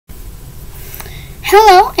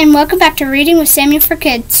Hello and welcome back to Reading with Samuel for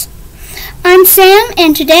Kids. I'm Sam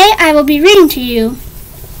and today I will be reading to you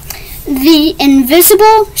The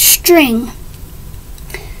Invisible String,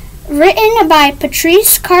 written by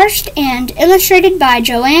Patrice, Karst and illustrated by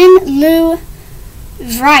Joanne Lew-Vriethoff.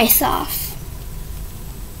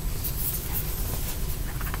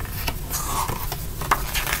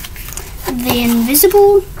 The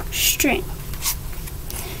Invisible String.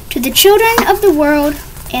 To the children of the world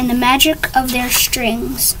and the magic of their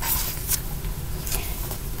strings.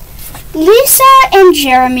 Lisa and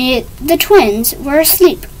Jeremy, the twins, were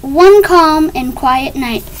asleep one calm and quiet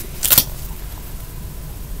night.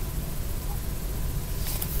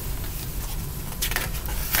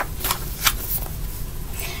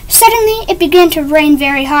 Suddenly, it began to rain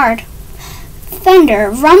very hard. Thunder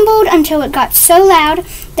rumbled until it got so loud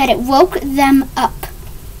that it woke them up.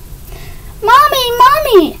 "Mommy,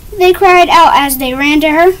 Mommy!" they cried out as they ran to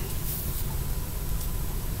her.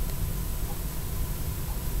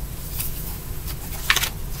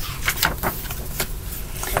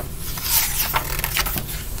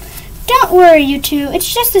 "Don't worry, you two.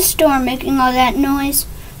 It's just the storm making all that noise.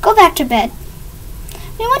 Go back to bed."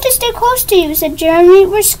 "We want to stay close to you," said Jeremy.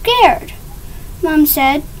 "We're scared." Mom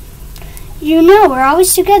said, "You know we're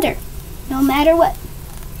always together, no matter what."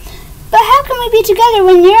 "But how can we be together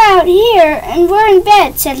when you're out here and we're in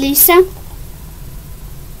bed?" said Lisa.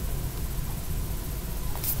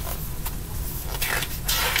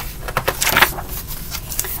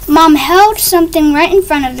 Mom held something right in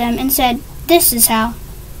front of them and said, "This is how."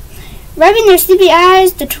 Rubbing their sleepy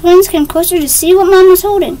eyes, the twins came closer to see what Mom was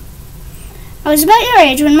holding. I was about your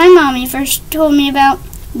age when my mommy first told me about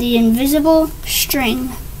the invisible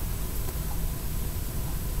string.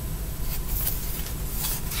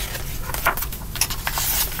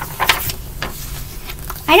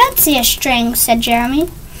 "I don't see a string," said Jeremy.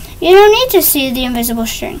 "You don't need to see the invisible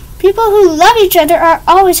string. People who love each other are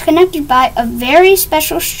always connected by a very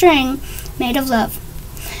special string made of love."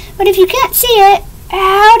 "But if you can't see it,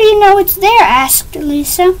 how do you know it's there?" asked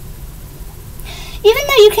Lisa. "Even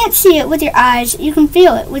though you can't see it with your eyes, you can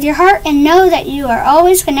feel it with your heart and know that you are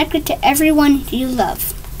always connected to everyone you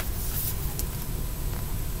love."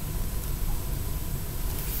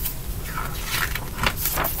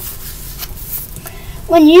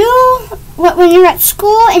 When you're at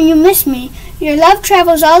school and you miss me, your love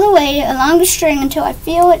travels all the way along the string until I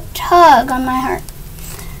feel it tug on my heart.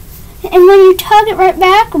 And when you tug it right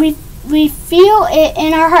back, we feel it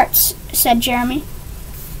in our hearts, said Jeremy.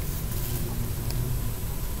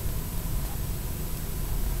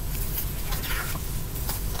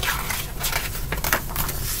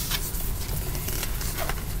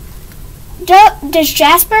 Does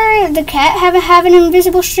Jasper the cat have an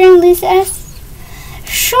invisible string? Lisa asked.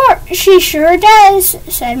 "Sure, she sure does,"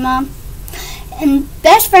 said Mom. "And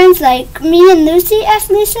best friends like me and Lucy?" asked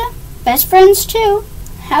Lisa. "Best friends too.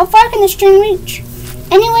 How far can the string reach?"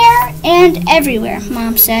 "Anywhere and everywhere,"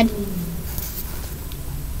 Mom said.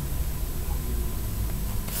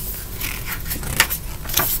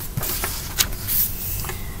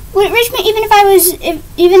 "Would it reach me even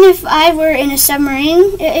if I were in a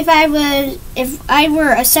submarine? If I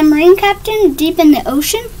were a submarine captain deep in the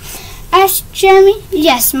ocean?" asked Jeremy.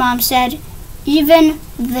 "Yes," Mom said. "Even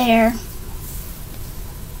there."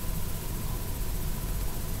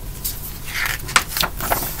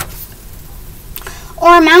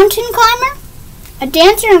 "Or a mountain climber? A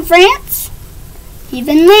dancer in France?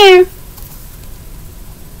 Even there."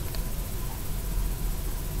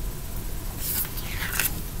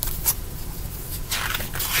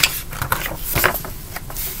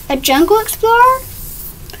 "A jungle explorer?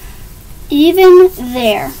 Even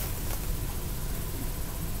there."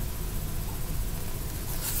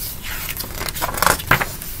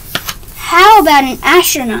 "How about an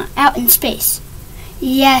astronaut out in space?"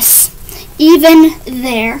 "Yes, even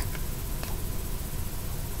there."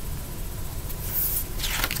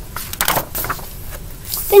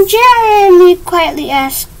 Then Jeremy quietly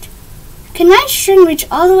asked, "Can my string reach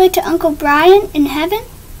all the way to Uncle Brian in heaven?"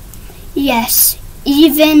 "Yes,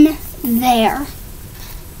 even there."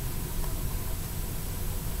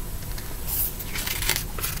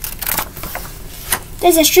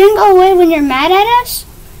 "Does the string go away when you're mad at us?"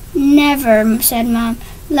 "Never," said Mom.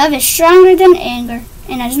 "Love is stronger than anger,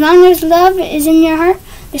 and as long as love is in your heart,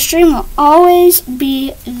 the string will always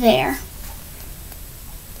be there."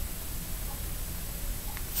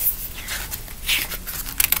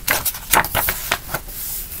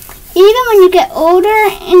 "Even when you get older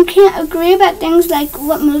and can't agree about things like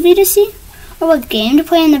what movie to see, or what game to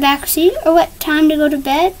play in the back seat, or what time to go to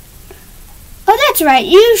bed?" "Oh, that's right.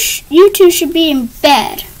 You two should be in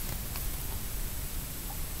bed."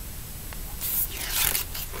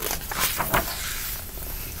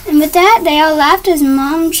 With that, they all laughed as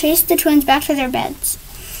Mom chased the twins back to their beds.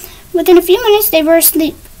 Within a few minutes, they were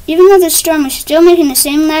asleep, even though the storm was still making the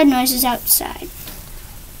same loud noises outside.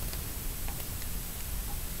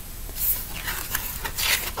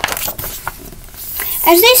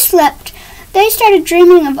 As they slept, they started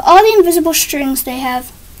dreaming of all the invisible strings they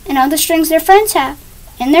have, and all the strings their friends have,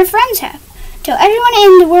 and their friends have, till everyone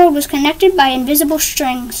in the world was connected by invisible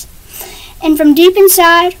strings. And from deep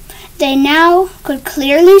inside, they now could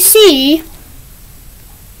clearly see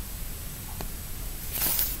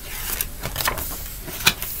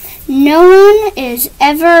no one is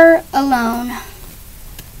ever alone.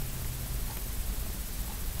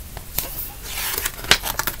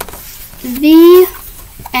 The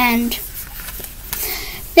end.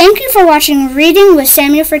 Thank you for watching Reading with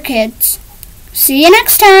Samuel for Kids. See you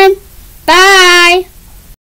next time. Bye!